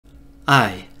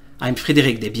Hi, I'm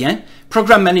Frédéric Desbiens,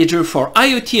 Program Manager for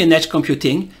IoT and Edge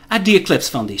Computing at the Eclipse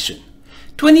Foundation.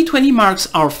 2020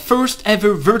 marks our first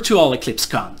ever virtual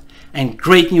EclipseCon. And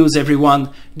great news everyone,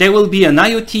 there will be an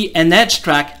IoT and Edge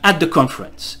track at the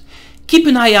conference. Keep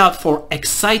an eye out for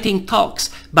exciting talks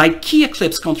by key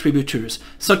Eclipse contributors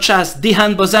such as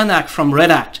Dehan Bozanak from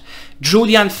Red Hat,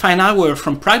 Julian Feinauer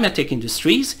from Pragmatic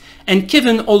Industries, and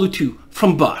Kevin Olutu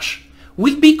from Bosch.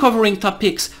 We'll be covering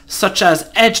topics such as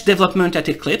edge development at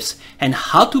Eclipse and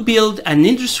how to build an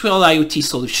industrial IoT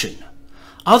solution.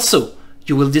 Also,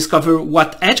 you will discover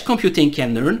what edge computing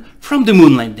can learn from the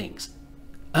moon landings.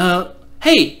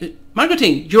 Hey,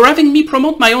 marketing, you're having me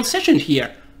promote my own session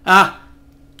here.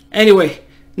 Anyway,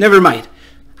 never mind.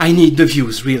 I need the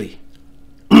views, really.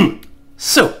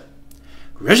 So,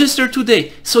 register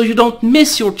today so you don't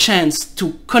miss your chance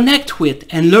to connect with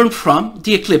and learn from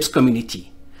the Eclipse community.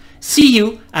 See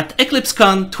you at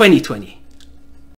EclipseCon 2020.